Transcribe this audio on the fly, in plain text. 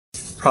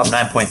Problem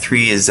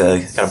 9.3 is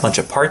got a bunch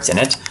of parts in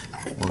it.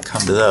 We'll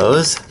come to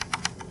those.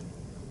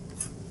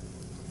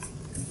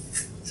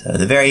 So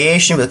the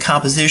variation with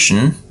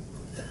composition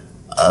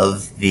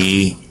of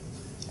the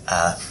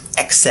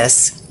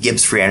excess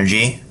Gibbs free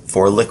energy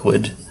for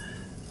liquid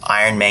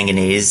iron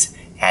manganese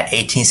at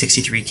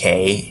 1863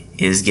 K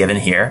is given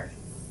here.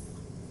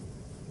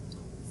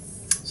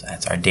 So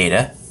that's our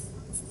data.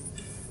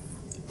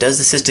 Does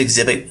the system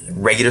exhibit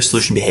regular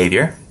solution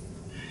behavior?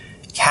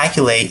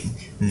 Calculate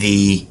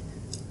the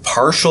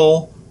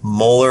partial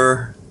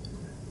molar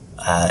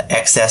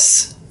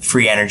excess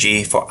free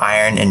energy for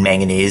iron and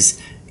manganese,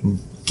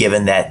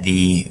 given that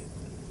the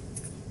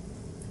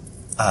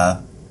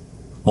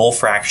mole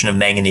fraction of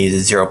manganese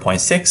is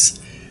 0.6.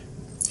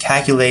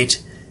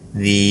 Calculate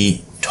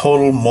the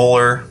total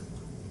molar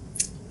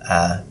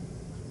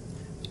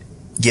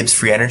Gibbs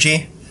free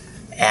energy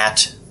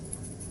at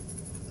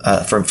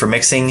for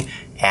mixing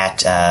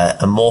at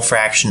a mole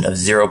fraction of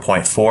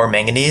 0.4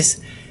 manganese,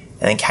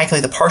 and then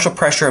calculate the partial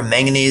pressure of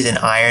manganese and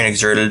iron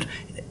exerted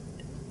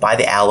by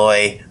the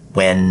alloy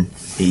when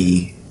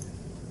the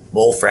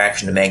mole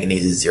fraction of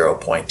manganese is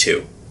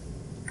 0.2.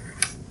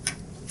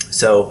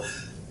 So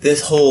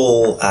this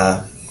whole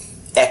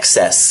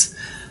excess,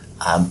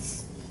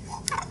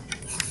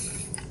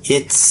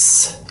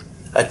 it's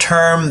a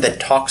term that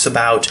talks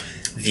about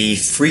the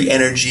free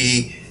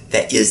energy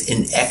that is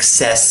in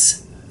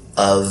excess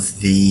of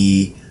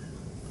the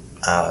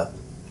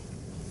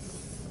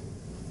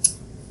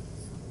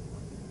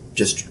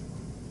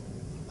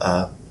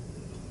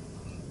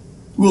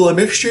rule of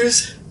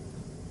mixtures.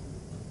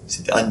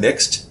 So the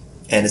unmixed,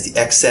 and is the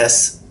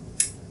excess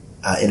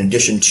in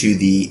addition to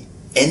the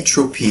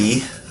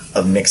entropy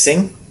of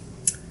mixing.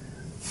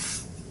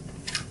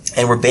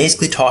 And we're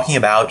basically talking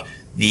about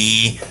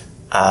the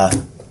I'll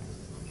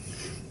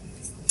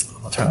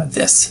turn on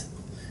this,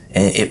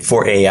 and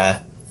for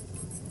a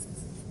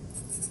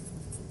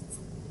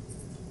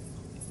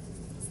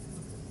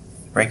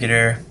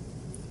regular,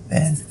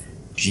 then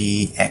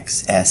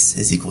GXS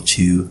is equal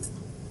to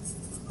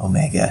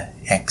omega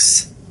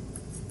X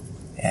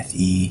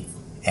FE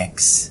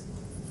X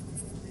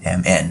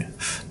MN.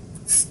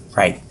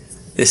 Right.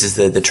 This is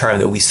the term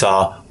that we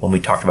saw when we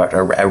talked about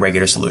a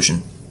regular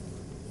solution.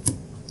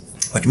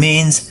 Which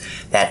means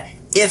that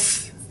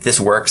if this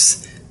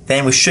works,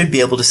 then we should be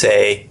able to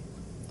say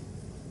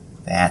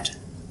that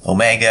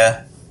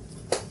omega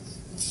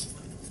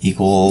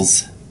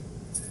equals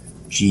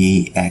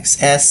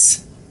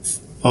GXS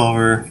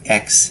over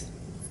XMN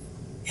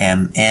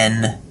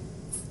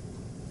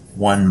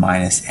 1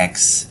 minus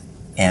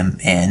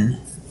XMN,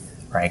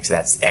 right? So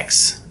that's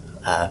X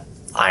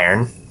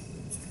iron,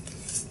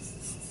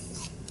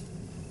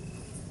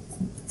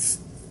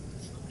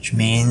 which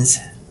means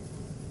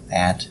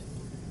that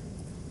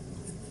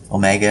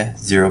omega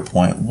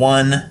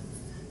 0.1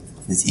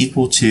 is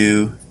equal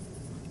to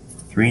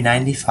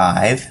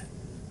 395,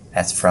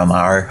 that's from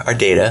our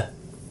data,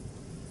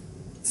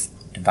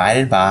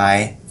 divided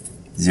by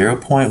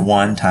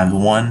 0.1 times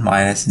 1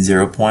 minus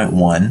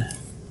 0.1.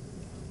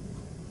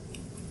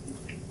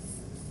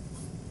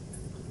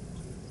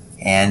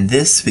 And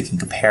this we can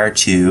compare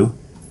to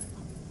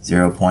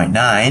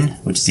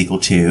 0.9, which is equal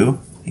to,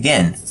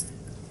 again,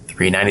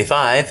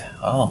 395.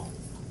 Oh.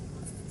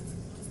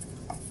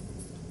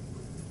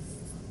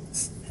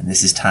 And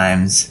this is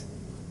times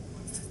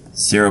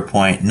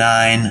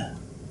 0.9,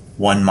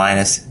 1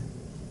 minus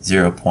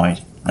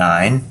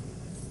 0.9.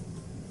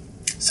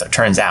 So it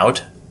turns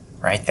out,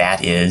 right,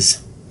 that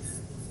is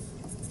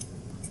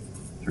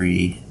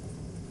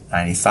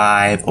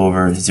 395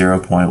 over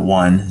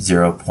 0.1,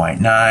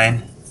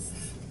 0.9.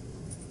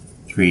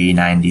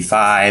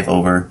 395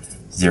 over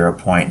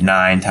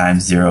 0.9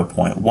 times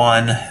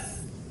 0.1.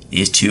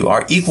 These two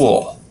are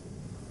equal.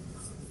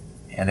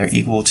 And they're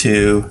equal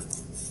to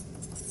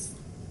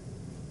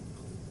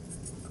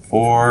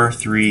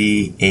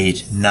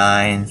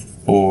 4389,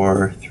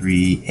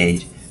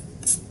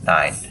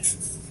 4389.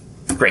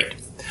 Great.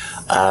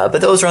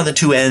 But those are on the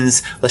two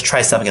ends. Let's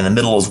try something in the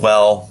middle as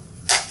well.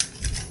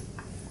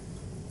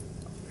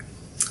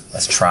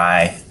 Let's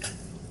try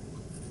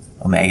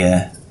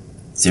omega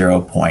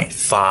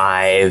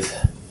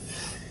 0.5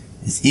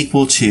 is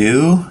equal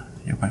to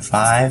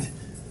 0.5,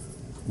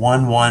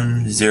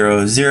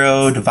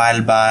 1100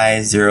 divided by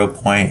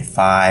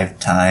 0.5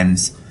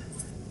 times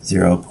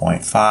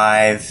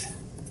 0.5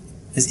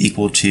 is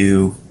equal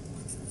to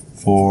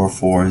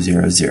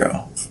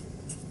 4400.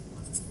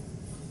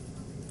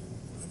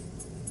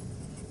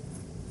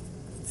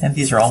 And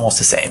these are almost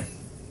the same.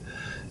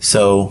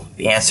 So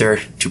the answer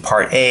to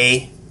part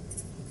A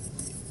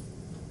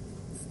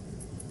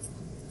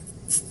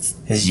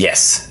is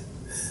yes.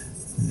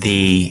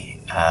 The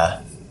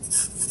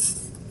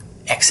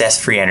excess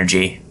free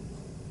energy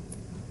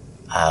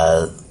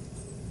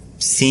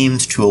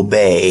seems to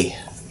obey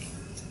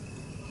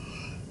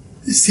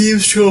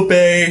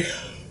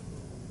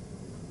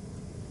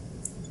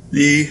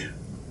the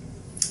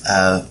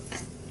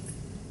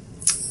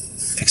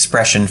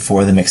expression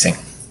for the mixing.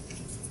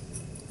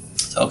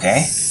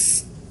 Okay.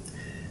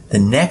 The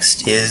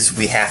next is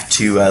we have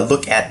to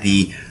look at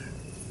the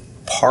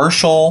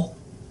partial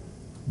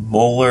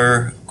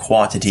molar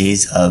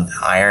quantities of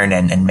iron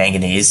and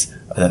manganese,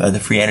 or the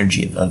free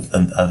energy of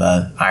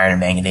iron and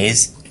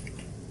manganese.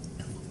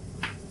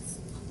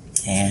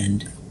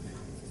 And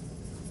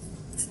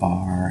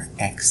bar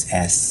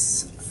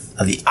XS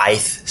of the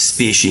ith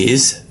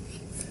species,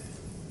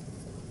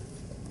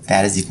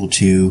 that is equal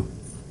to,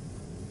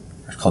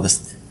 let's call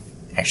this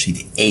actually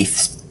the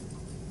eighth,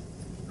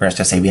 we're just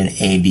going to say we have an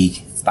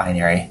A-B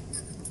binary.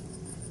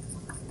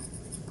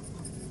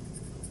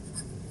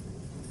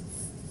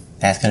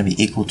 That's going to be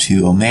equal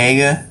to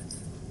omega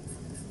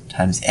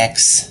times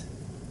x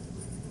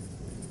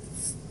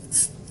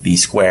b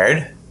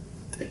squared.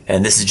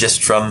 And this is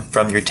just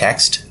from your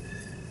text,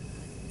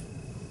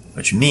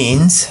 which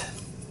means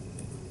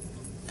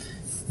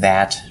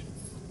that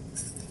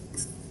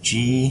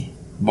G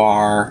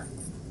bar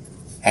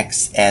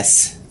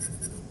XS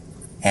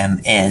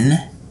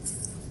MN,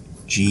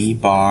 G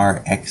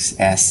bar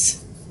XS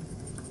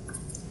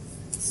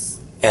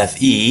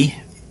FE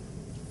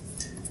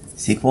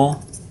is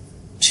equal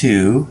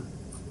to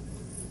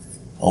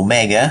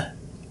omega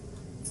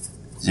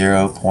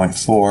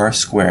 0.4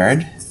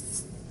 squared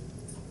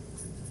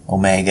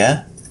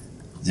omega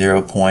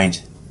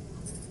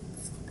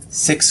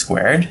 0.6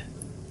 squared.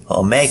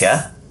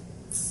 Omega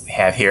we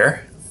have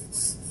here,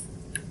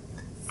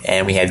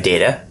 and we have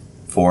data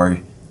for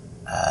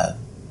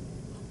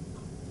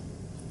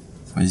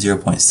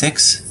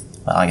 0.6.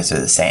 Well, I guess they're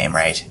the same,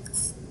 right?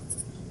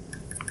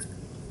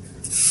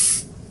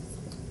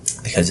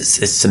 Because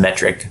it's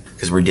symmetric,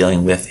 because we're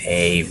dealing with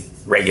a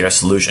regular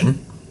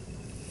solution.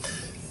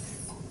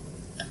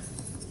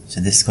 So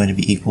this is going to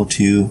be equal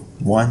to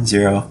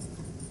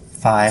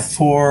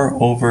 1054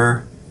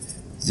 over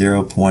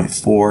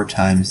 0.4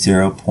 times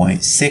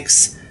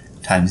 0.6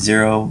 times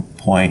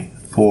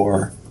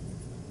 0.4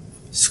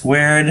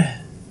 squared.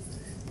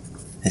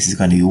 This is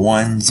going to be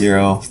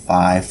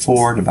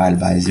 1054 divided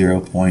by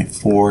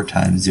 0.4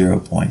 times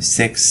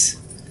 0.6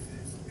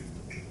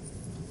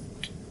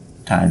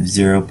 times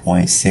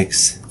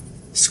 0.6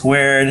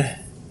 squared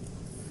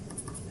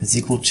is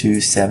equal to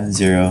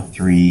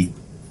 703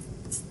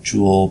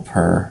 joule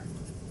per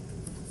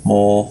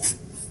mole,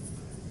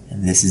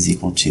 and this is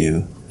equal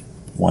to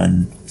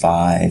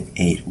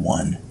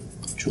 1581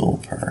 joule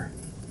per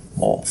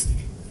mole.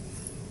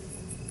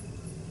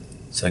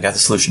 So I got the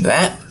solution to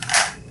that.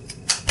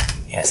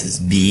 Yes, it's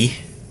B.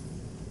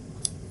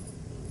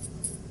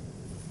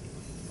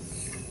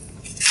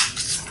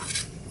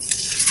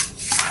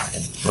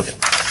 And look at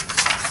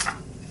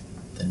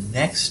the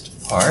next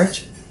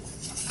part.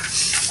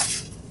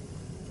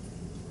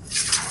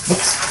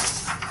 Whoops.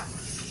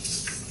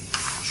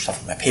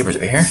 Shuffle my papers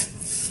over here.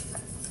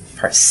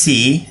 Part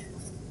C.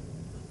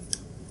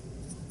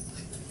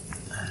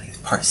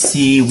 Part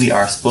C, we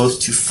are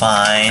supposed to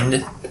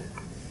find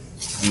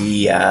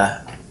the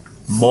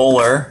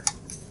molar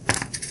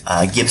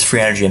Gibbs free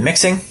energy of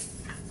mixing.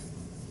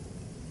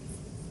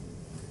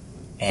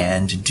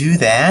 And to do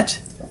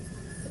that,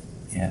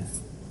 we have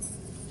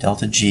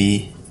delta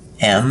G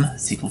M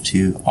is equal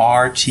to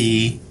RT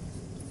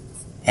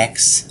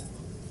X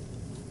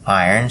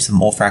iron, so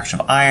mole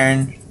fraction of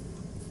iron,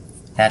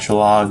 natural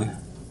log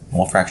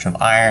mole fraction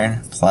of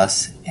iron,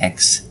 plus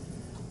X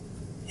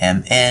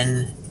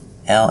Mn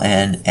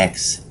ln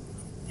X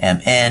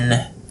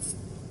Mn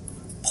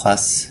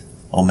plus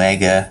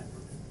omega,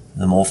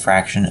 the mole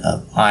fraction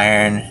of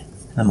iron,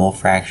 and the mole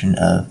fraction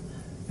of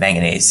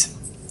manganese.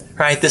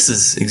 Right, this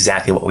is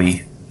exactly what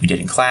we did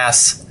in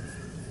class.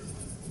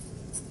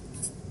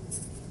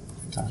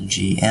 Delta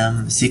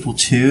Gm is equal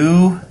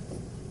to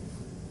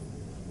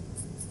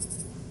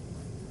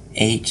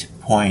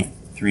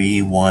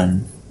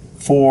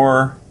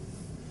 8.314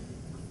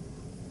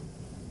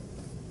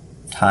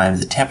 times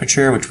the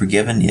temperature, which we're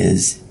given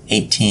is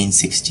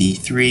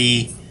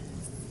 1863,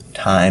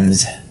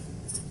 times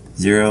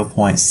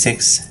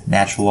 0.6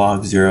 natural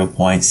log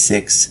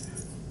 0.6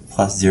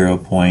 plus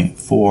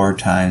 0.4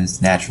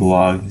 times natural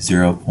log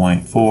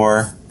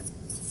 0.4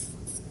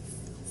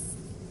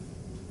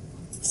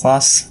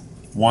 plus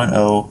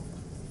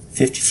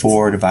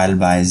 1054 divided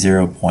by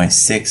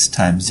 0.6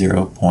 times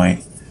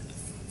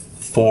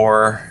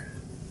 0.4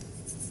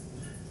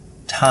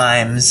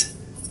 times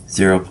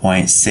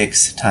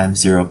 0.6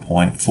 times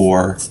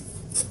 0.4.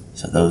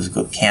 So those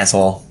go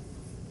cancel.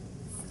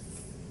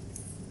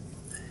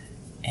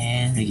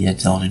 And we get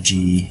delta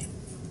G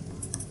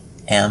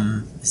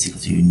M is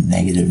equal to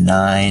negative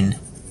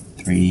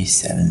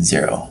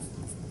 9370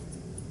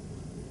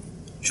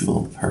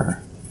 joule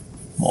per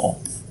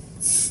mole.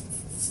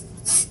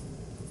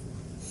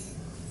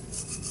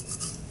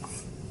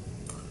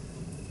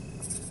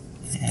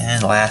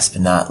 And last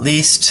but not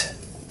least,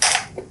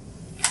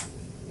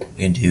 we're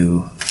going to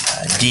do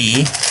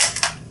D.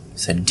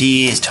 So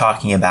D is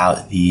talking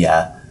about the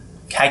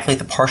calculate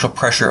the partial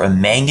pressure of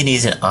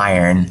manganese and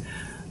iron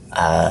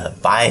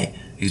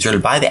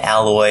exerted by the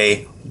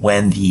alloy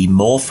when the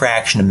mole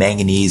fraction of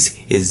manganese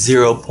is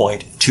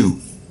 0.2.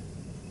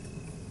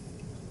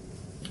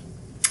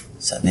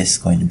 So this is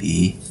going to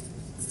be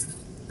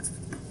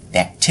the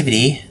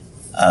activity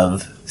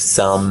of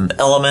some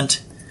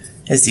element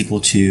is equal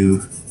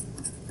to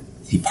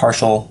the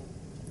partial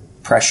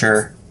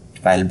pressure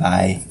divided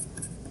by,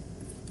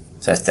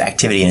 so that's the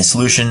activity in a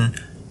solution,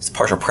 it's the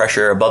partial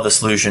pressure above the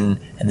solution,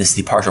 and this is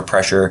the partial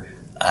pressure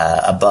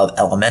above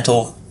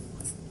elemental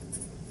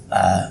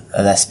of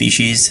that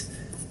species.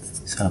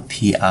 So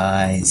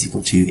Pi is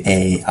equal to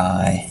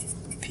AI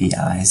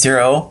Pi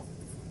 0.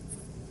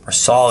 We're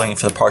solving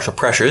for the partial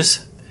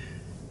pressures,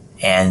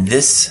 and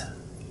this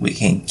we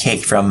can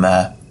take from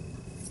the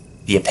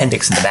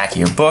appendix in the back of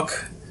your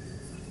book.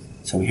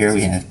 So here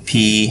we have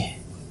P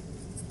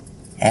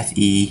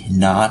Fe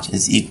naught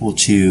is equal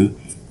to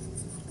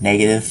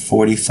negative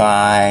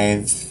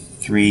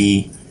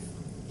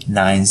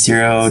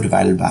 45,390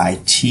 divided by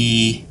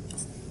T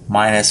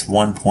minus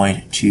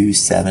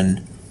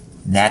 1.27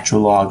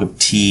 natural log of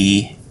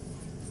T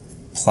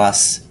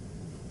plus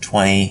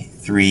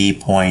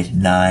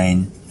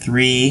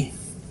 23.93,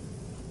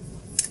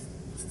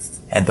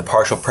 and the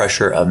partial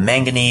pressure of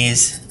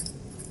manganese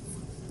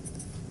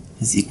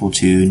is equal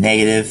to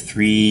negative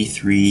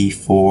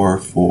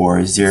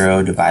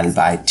 33440 divided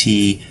by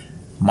T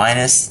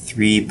minus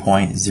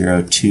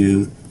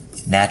 3.02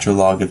 natural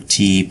log of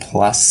T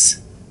plus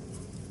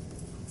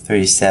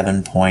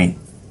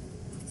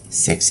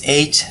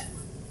 37.68.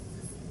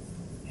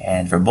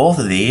 And for both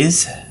of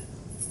these,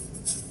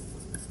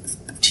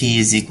 T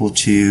is equal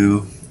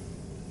to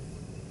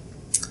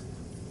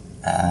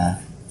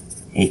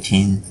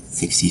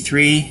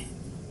 1863.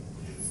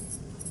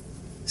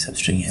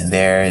 Substituting in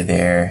there, and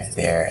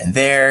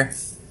there.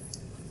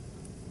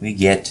 We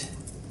get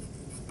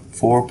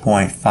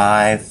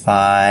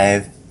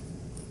 4.55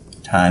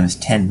 times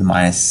 10 to the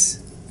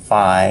minus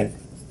 5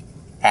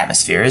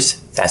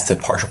 atmospheres. That's the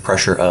partial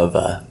pressure of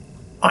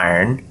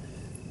iron.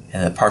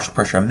 And the partial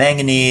pressure of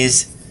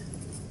manganese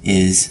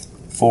is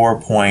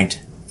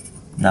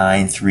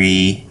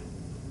 4.93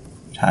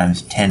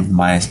 times 10 to the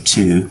minus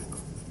 2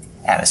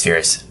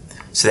 atmospheres.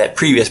 So that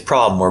previous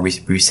problem where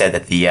we said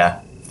that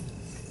the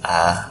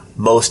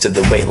most of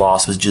the weight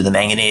loss was due to the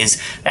manganese,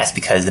 that's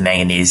because the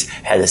manganese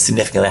has a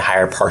significantly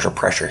higher partial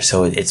pressure,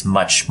 so it's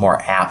much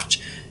more apt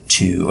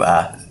to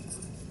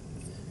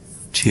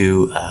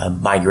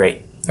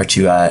migrate or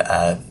to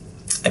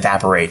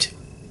evaporate.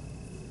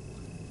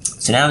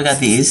 So now we got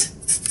these,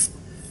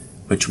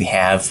 which we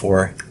have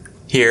for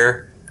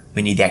here.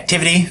 We need the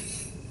activity,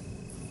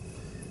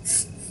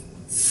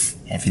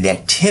 and for the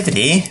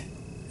activity,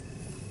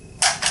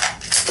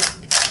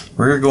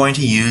 we're going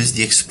to use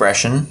the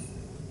expression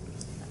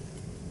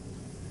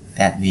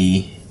that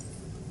the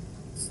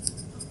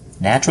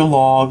natural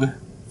log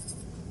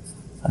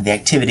of the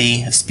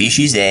activity of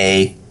species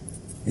A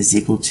is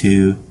equal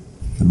to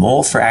the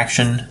mole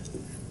fraction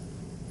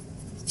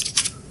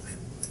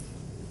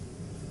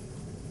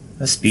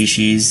of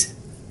species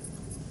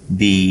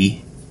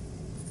B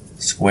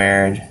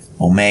squared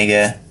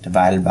omega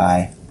divided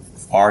by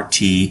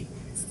RT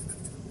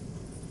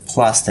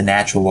plus the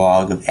natural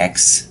log of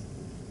XA.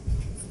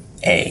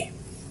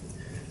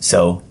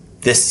 So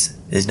this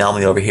is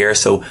nominally over here.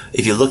 So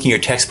if you look in your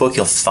textbook,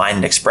 you'll find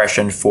an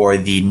expression for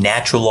the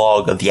natural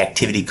log of the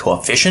activity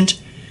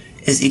coefficient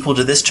is equal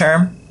to this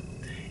term.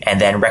 And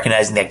then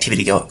recognizing the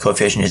activity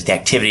coefficient is the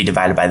activity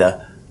divided by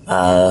the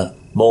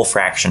mole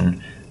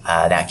fraction,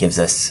 that gives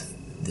us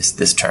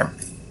this term.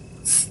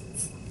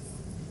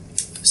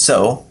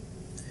 So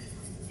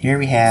here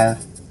we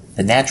have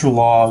the natural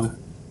log,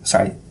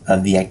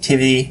 of the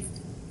activity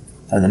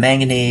of the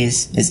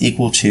manganese is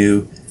equal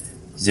to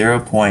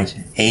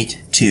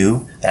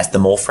 0.82, that's the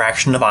mole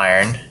fraction of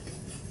iron,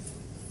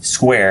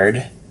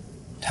 squared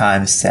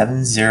times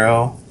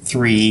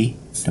 703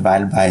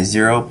 divided by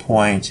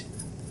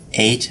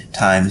 0.8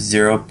 times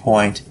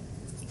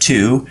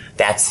 0.2,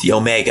 that's the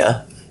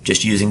omega,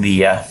 just using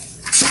the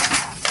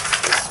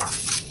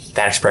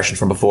that expression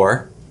from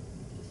before,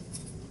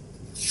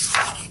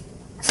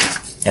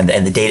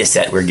 and the data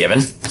set we're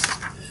given.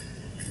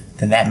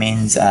 Then that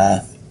means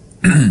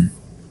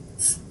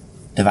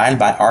divided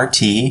by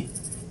RT,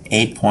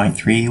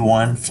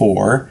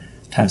 8.314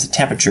 times the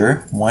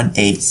temperature,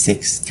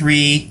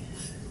 1863,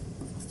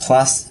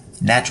 plus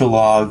natural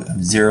log of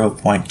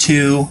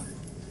 0.2.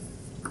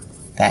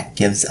 That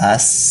gives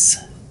us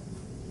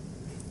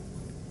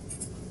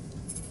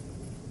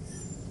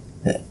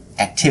the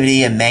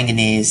activity of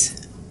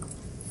manganese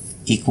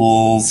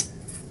equals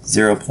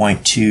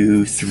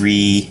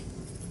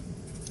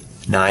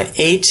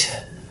 0.2398.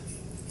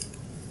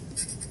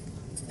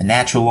 The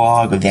natural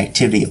log of the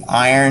activity of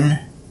iron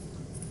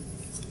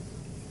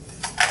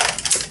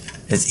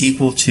is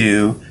equal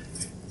to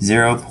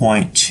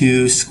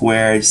 0.2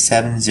 squared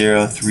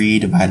 703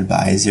 divided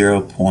by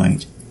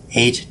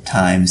 0.8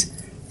 times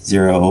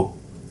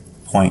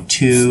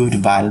 0.2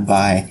 divided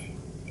by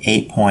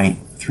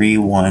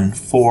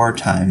 8.314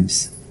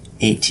 times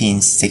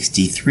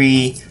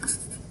 1863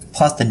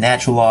 plus the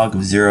natural log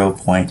of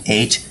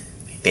 0.8.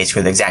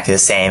 Basically, they're exactly the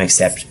same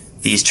except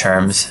these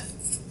terms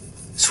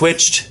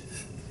switched.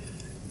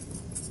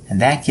 And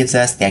that gives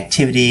us the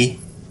activity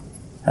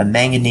of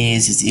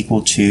manganese is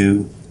equal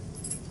to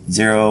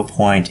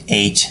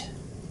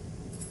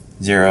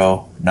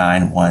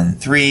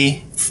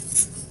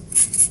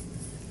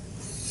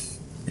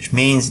 0.80913, which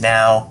means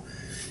now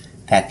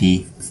that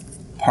the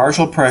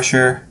partial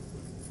pressure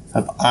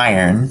of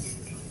iron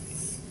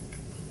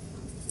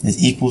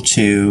is equal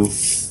to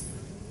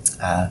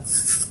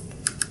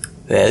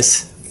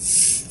is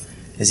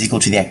equal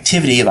to the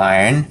activity of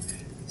iron,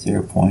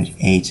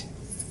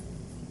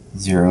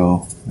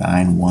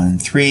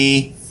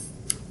 0.80913,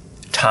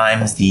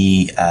 times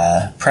the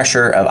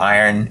pressure of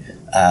iron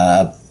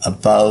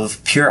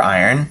above pure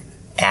iron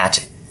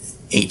at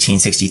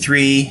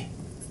 1863,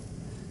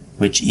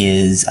 which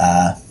is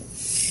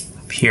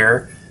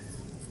here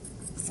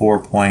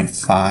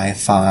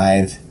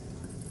 4.55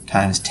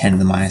 times 10 to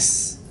the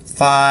minus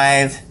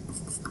 5.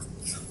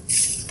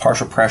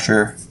 Partial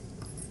pressure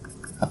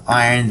of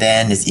iron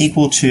then is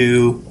equal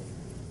to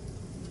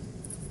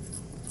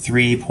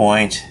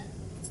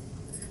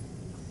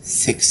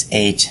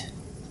 3.68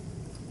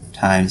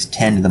 times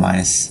 10 to the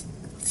minus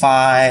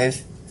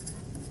 5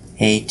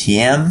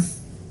 atm.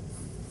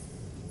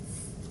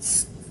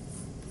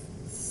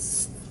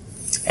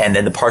 And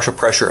then the partial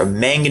pressure of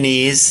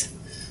manganese,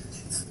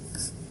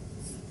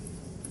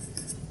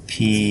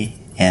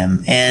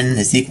 Pmn,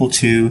 is equal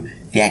to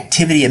the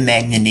activity of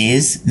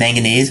manganese,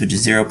 which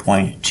is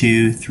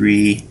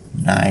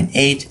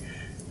 0.2398,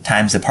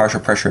 times the partial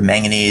pressure of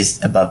manganese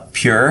above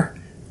pure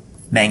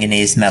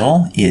manganese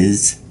metal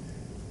is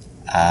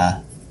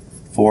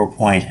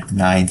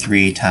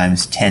 4.93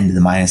 times 10 to the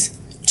minus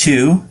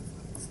 2.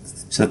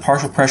 So the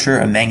partial pressure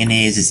of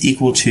manganese is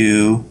equal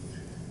to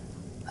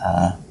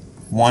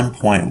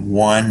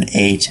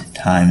 1.18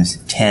 times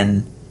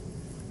 10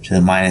 to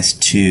the minus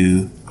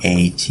 2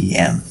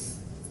 atm.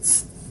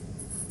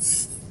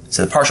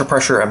 So the partial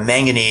pressure of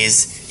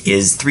manganese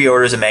is 3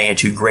 orders of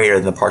magnitude greater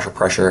than the partial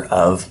pressure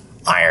of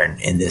iron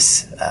in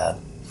this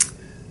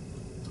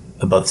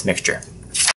above this mixture.